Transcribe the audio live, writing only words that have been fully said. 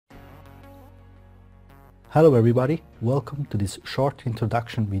Hello everybody, welcome to this short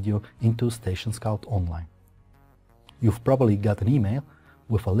introduction video into StationScout Online. You've probably got an email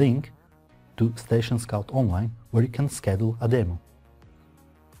with a link to StationScout Online where you can schedule a demo.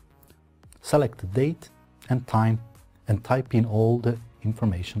 Select the date and time and type in all the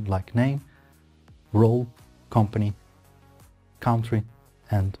information like name, role, company, country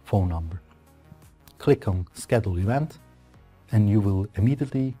and phone number. Click on Schedule Event and you will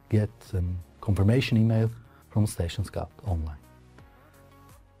immediately get a confirmation email from StationScout Online.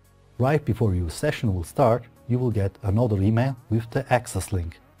 Right before your session will start, you will get another email with the access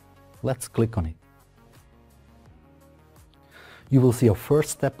link. Let's click on it. You will see a first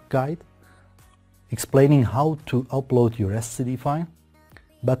step guide explaining how to upload your SCD file,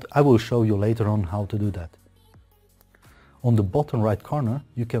 but I will show you later on how to do that. On the bottom right corner,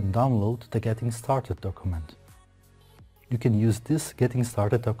 you can download the Getting Started document. You can use this Getting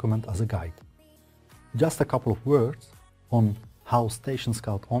Started document as a guide. Just a couple of words on how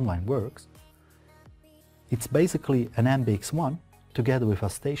StationScout Online works. It's basically an MBX1 together with a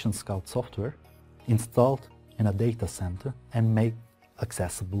StationScout software installed in a data center and made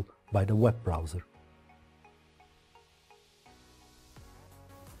accessible by the web browser.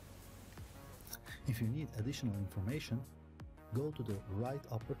 If you need additional information, go to the right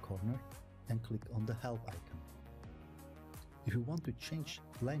upper corner and click on the Help icon. If you want to change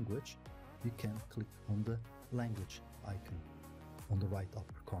language, you can click on the Language icon on the right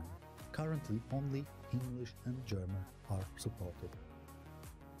upper corner. Currently, only English and German are supported.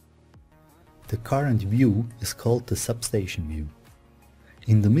 The current view is called the Substation view.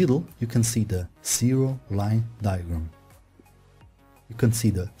 In the middle, you can see the ZeroLine diagram. You can see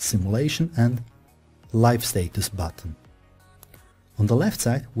the Simulation and Live Status button. On the left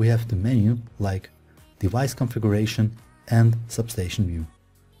side, we have the menu like Device Configuration and Substation view,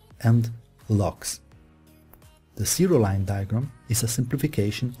 and Logs. The ZeroLine diagram is a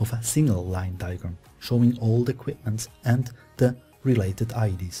simplification of a single line diagram, showing all the equipments and the related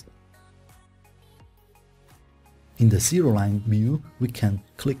IEDs. In the ZeroLine view, we can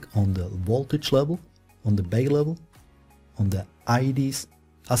click on the voltage level, on the bay level, on the IEDs,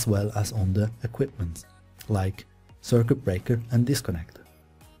 as well as on the equipment, like circuit breaker and disconnector.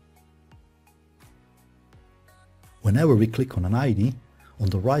 Whenever we click on an IED, on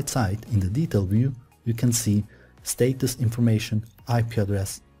the right side in the detail view, you can see status information, IP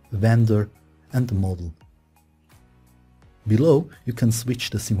address, vendor and the model. Below you can switch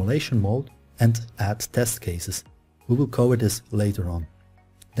the simulation mode and add test cases. We will cover this later on.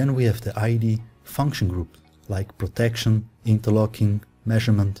 Then we have the IED function group like protection, interlocking,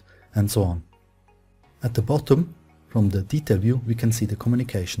 measurement and so on. At the bottom from the detail view we can see the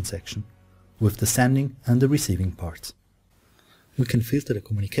communication section with the sending and the receiving parts. We can filter the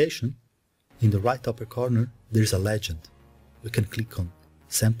communication. In the right upper corner there is a legend. We can click on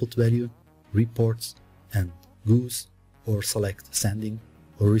sampled value, reports and goose, or select sending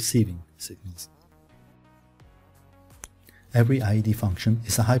or receiving signals. Every IED function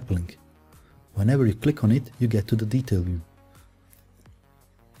is a hyperlink. Whenever you click on it, you get to the detail view.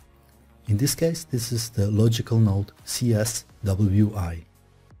 In this case, this is the logical node CSWI.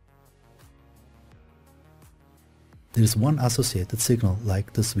 There is one associated signal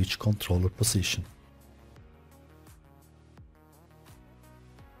like the switch controller position.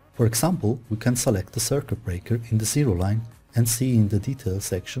 For example, we can select the circuit breaker in the ZeroLine and see in the details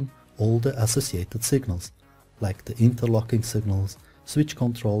section all the associated signals like the interlocking signals, switch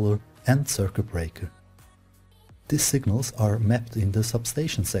controller and circuit breaker. These signals are mapped in the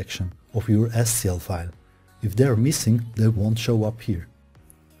substation section of your SCL file. If they are missing, they won't show up here.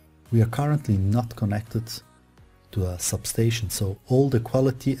 We are currently not connected to a substation, so all the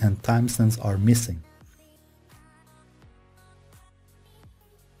quality and timestamps are missing.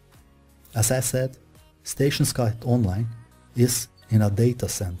 As I said, StationScout Online is in a data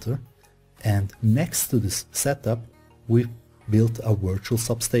center, and next to this setup we built a virtual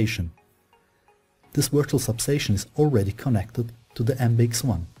substation. This virtual substation is already connected to the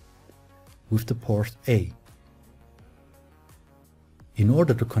MBX1 with the port A. In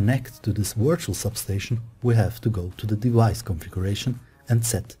order to connect to this virtual substation, we have to go to the device configuration and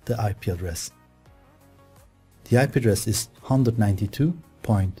set the IP address. The IP address is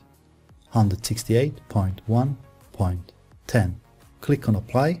 192.168.1.10. Click on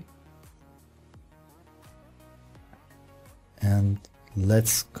Apply and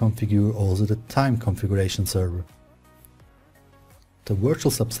let's configure also the time configuration server. The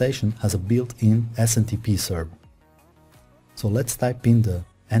virtual substation has a built-in SNTP server. So let's type in the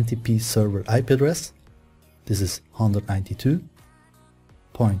NTP server IP address. This is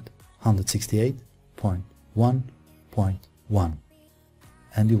 192.168.1.10. 1.1,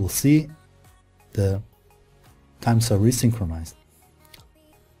 and you will see the times are resynchronized.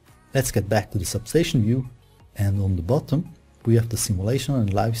 Let's get back to the substation view, and on the bottom we have the simulation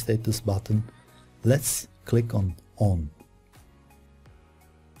and live status button. Let's click on on.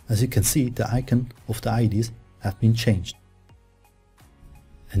 As you can see, the icon of the IEDs have been changed,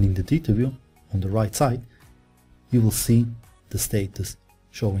 and in the detail view on the right side you will see the status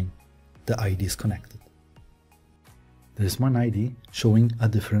showing the IEDs connected. There is one ID showing a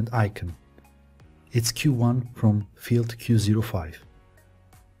different icon. It's Q1 from field Q05.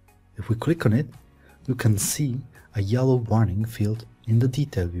 If we click on it, you can see a yellow warning field in the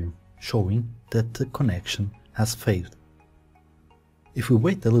detail view showing that the connection has failed. If we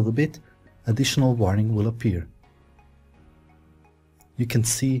wait a little bit, additional warning will appear. You can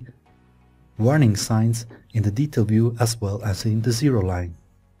see warning signs in the detail view as well as in the ZeroLine.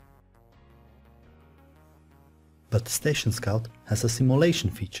 But StationScout has a simulation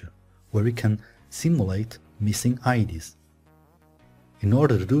feature where we can simulate missing IEDs. In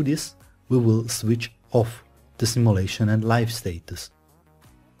order to do this, we will switch off the simulation and live status.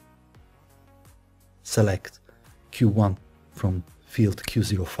 Select Q1 from field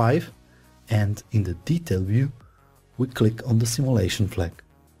Q05, and in the detail view we click on the simulation flag.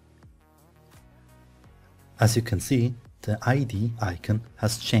 As you can see, the IED icon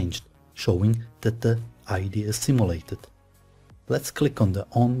has changed, showing that the IED is simulated. Let's click on the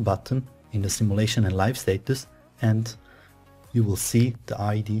on button in the simulation and live status, and you will see the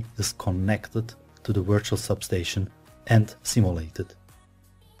IED is connected to the virtual substation and simulated.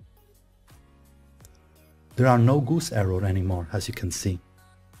 There are no goose error anymore, as you can see,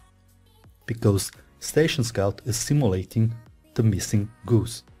 because StationScout is simulating the missing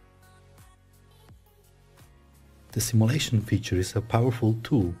goose. The simulation feature is a powerful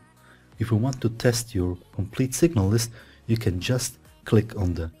tool. If you want to test your complete signal list, you can just click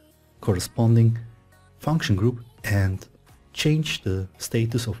on the corresponding function group and change the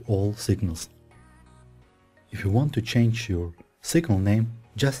status of all signals. If you want to change your signal name,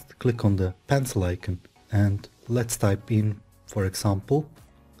 just click on the pencil icon and let's type in, for example,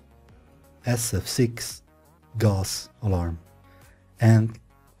 SF6 gas alarm, and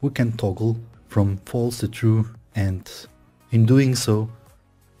we can toggle from false to true, and in doing so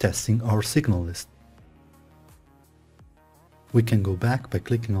testing our signal list. We can go back by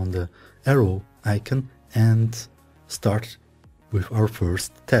clicking on the arrow icon and start with our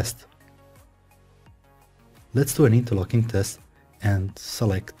first test. Let's do an interlocking test and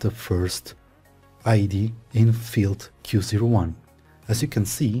select the first IED in field Q01. As you can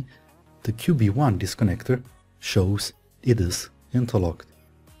see, the QB1 disconnector shows it is interlocked.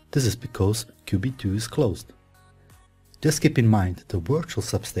 This is because QB2 is closed. Just keep in mind the virtual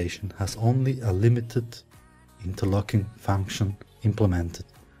substation has only a limited interlocking function implemented.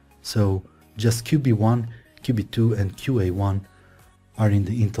 So just QB1, QB2 and QA1 are in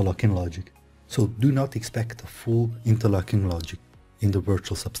the interlocking logic. So do not expect a full interlocking logic in the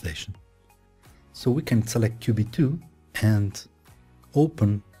virtual substation. So we can select QB2 and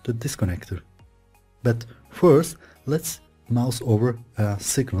open the disconnector. But first let's mouse over a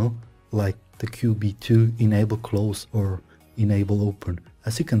signal like the QB2 enable close or enable open.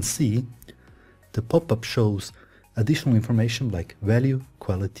 As you can see, the pop-up shows additional information like value,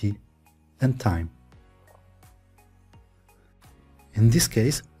 quality and time. In this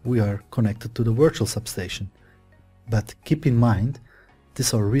case we are connected to the virtual substation, but keep in mind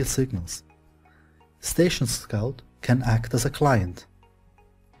these are real signals. StationScout can act as a client.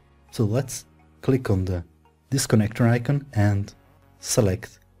 So let's click on the disconnector icon and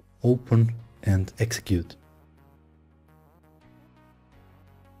select open and execute.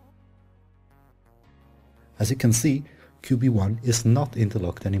 As you can see, QB1 is not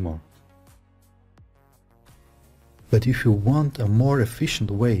interlocked anymore. But if you want a more efficient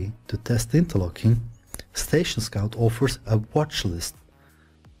way to test interlocking, StationScout offers a watchlist.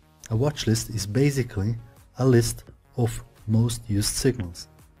 A watchlist is basically a list of most used signals.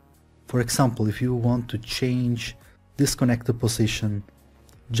 For example, if you want to change disconnector position,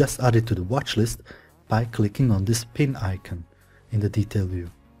 just add it to the watchlist by clicking on this pin icon in the detail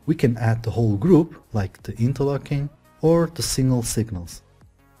view. We can add the whole group, like the interlocking or the single signals.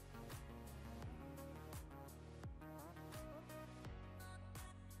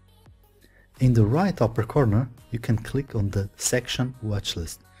 In the right upper corner, you can click on the section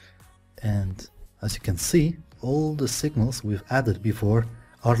watchlist. And as you can see, all the signals we've added before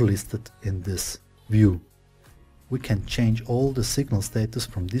are listed in this view. We can change all the signal status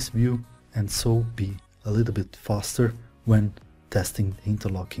from this view and so be a little bit faster when testing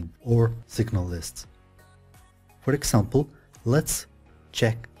interlocking or signal lists. For example, let's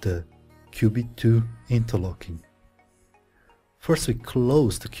check the QB2 interlocking. First we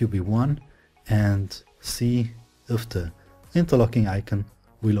close the QB1 and see if the interlocking icon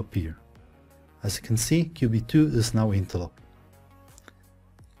will appear. As you can see, QB2 is now interlocked.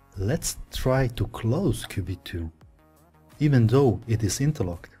 Let's try to close QB2, even though it is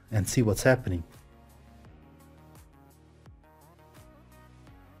interlocked, and see what's happening.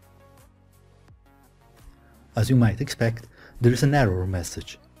 As you might expect, there is an error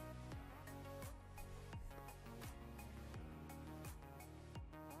message.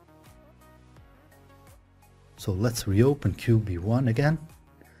 So let's reopen QB1 again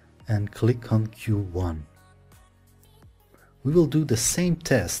and click on Q1. We will do the same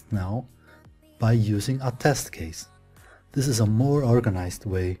test now by using a test case. This is a more organized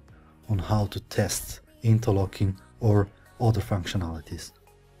way on how to test interlocking or other functionalities.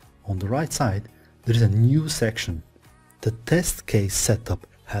 On the right side, there is a new section. The test case setup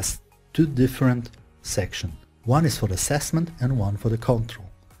has two different sections. One is for the assessment and one for the control.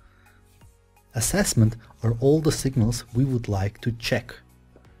 Assessment are all the signals we would like to check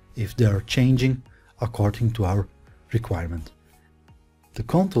if they are changing according to our requirement. The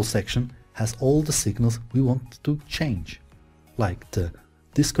control section has all the signals we want to change, like the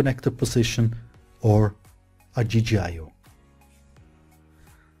disconnector position or a GGIO.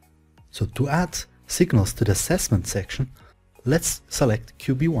 So to add signals to the assessment section, let's select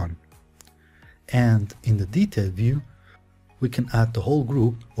QB1. And in the detail view, we can add the whole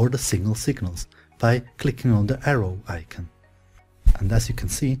group or the single signals by clicking on the arrow icon. And as you can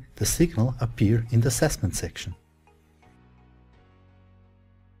see, the signal appear in the assessment section.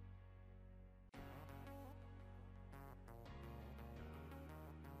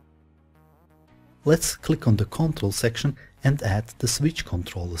 Let's click on the control section and add the switch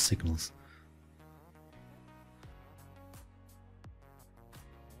controller signals.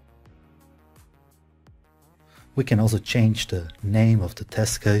 We can also change the name of the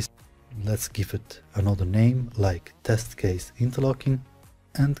test case. Let's give it another name like test case interlocking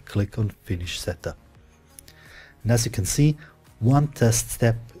and click on finish setup. And as you can see, one test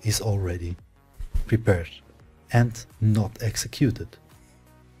step is already prepared and not executed.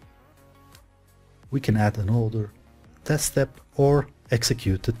 We can add another test step or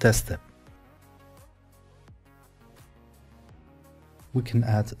execute the test step. We can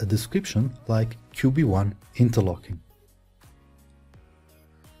add a description like QB1 interlocking.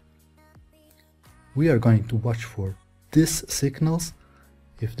 We are going to watch for these signals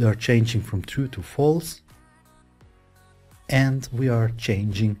if they are changing from true to false, and we are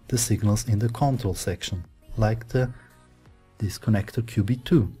changing the signals in the control section like the disconnector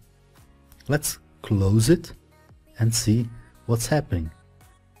QB2. Let's close it and see what's happening.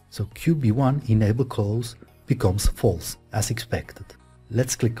 So QB1 enable close becomes false as expected.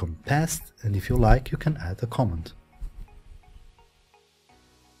 Let's click on past, and if you like, you can add a comment.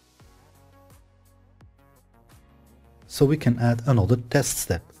 So we can add another test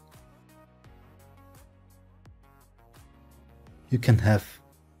step. You can have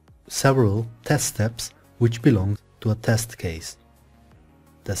several test steps which belong to a test case.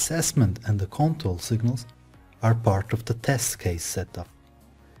 The assessment and the control signals are part of the test case setup,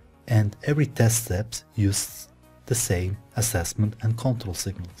 and every test step uses the same assessment and control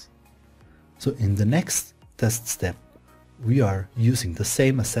signals. So in the next test step, we are using the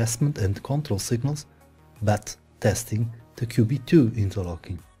same assessment and control signals, but testing the QB2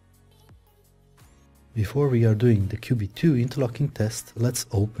 interlocking. Before we are doing the QB2 interlocking test, let's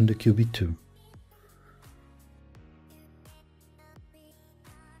open the QB2.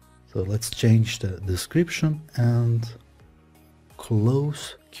 So let's change the description and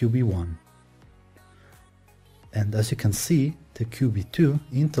close QB1. And as you can see, the QB2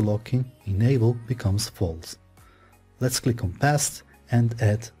 interlocking enable becomes false. Let's click on past and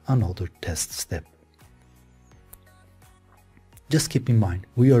add another test step. Just keep in mind,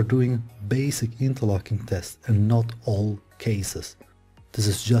 we are doing basic interlocking tests and not all cases. This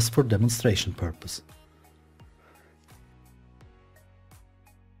is just for demonstration purpose.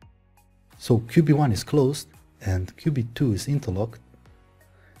 So QB1 is closed and QB2 is interlocked.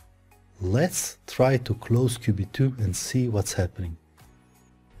 Let's try to close QB2 and see what's happening.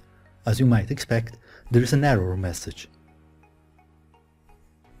 As you might expect, there is an error message.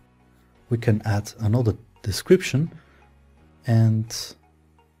 We can add another description and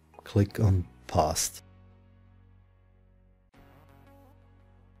click on past.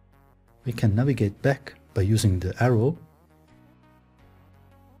 We can navigate back by using the arrow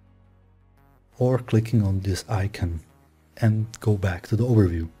or clicking on this icon and go back to the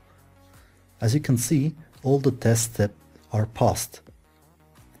overview. As you can see, all the test steps are passed.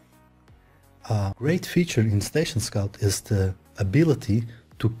 A great feature in StationScout is the ability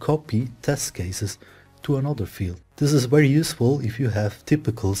to copy test cases to another field. This is very useful if you have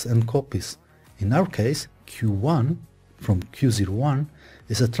typicals and copies. In our case, Q1 from Q01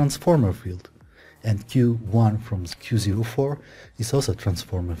 is a transformer field, and Q1 from Q04 is also a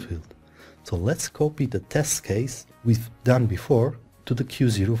transformer field. So let's copy the test case we've done before to the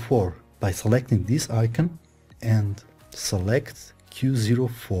Q04 by selecting this icon and select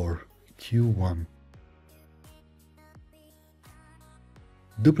Q04, Q1.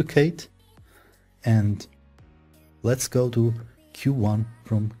 Duplicate and let's go to Q1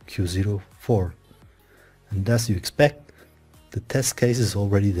 from Q04. And as you expect, the test case is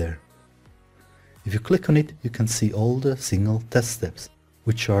already there. If you click on it, you can see all the single test steps,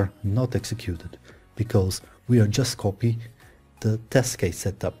 which are not executed, because we are just copying the test case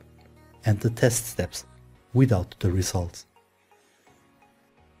setup and the test steps without the results.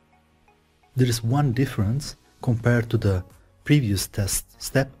 There is one difference compared to the previous test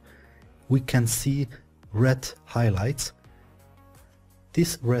step. We can see red highlights.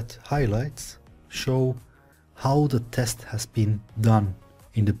 These red highlights show how the test has been done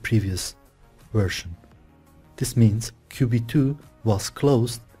in the previous version. This means QB2 was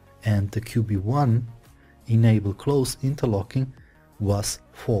closed and the QB1 enable close interlocking was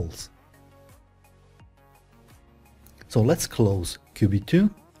false. So let's close QB2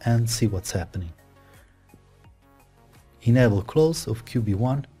 and see what's happening. Enable close of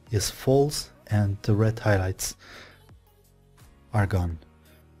QB1 is false and the red highlights are gone.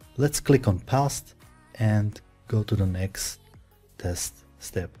 Let's click on Passed and go to the next test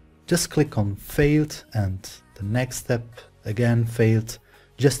step. Just click on Failed and the next step again failed,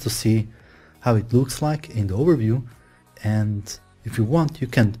 just to see how it looks like in the overview, and if you want you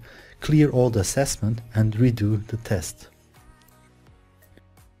can clear all the assessment and redo the test.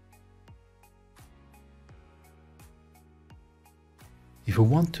 If we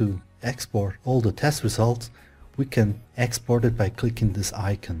want to export all the test results, we can export it by clicking this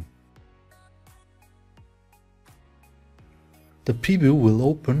icon. The preview will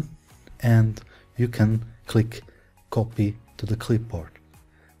open and you can click Copy to the clipboard,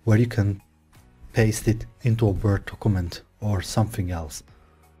 where you can paste it into a Word document or something else.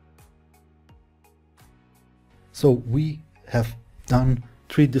 So we have done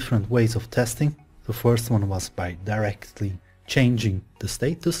 3 different ways of testing. The first one was by directly changing the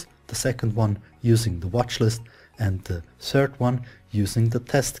status, the second one using the watch list, and the third one using the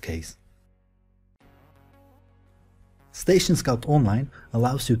test case. StationScout Online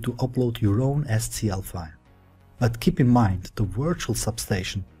allows you to upload your own SCL file. But keep in mind, the virtual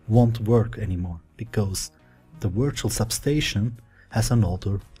substation won't work anymore, because the virtual substation has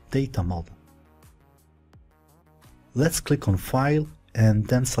another data model. Let's click on File and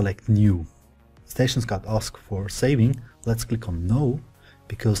then select New. StationScout asks for saving. Let's click on No,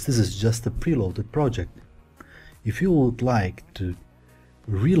 because this is just a preloaded project. If you would like to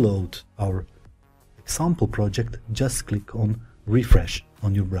reload our example project, just click on Refresh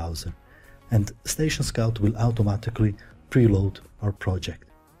on your browser and StationScout will automatically preload our project.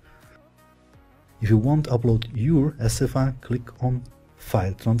 If you want to upload your SCL, click on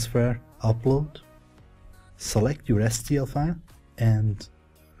File Transfer, Upload, select your STL file and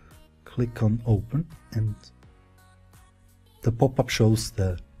click on Open, and the pop-up shows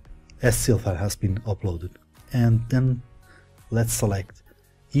the SCL file has been uploaded. And then let's select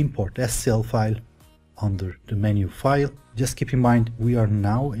Import SCL file under the menu File. Just keep in mind we are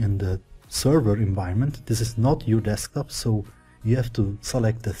now in the server environment. This is not your desktop, so you have to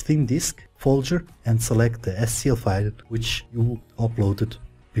select the thin disk folder and select the SCL file which you uploaded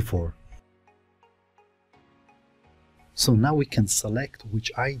before. So now we can select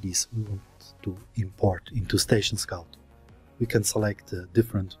which IEDs we want to import into StationScout. We can select the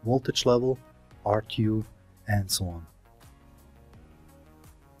different voltage level, RTU, and so on.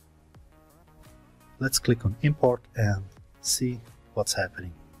 Let's click on Import and see what's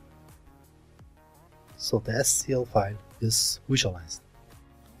happening. So the SCL file is visualized.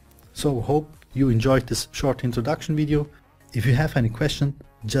 So hope you enjoyed this short introduction video. If you have any question,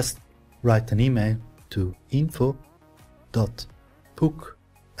 just write an email to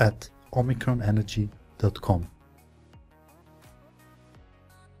info.puk@omicronenergy.com.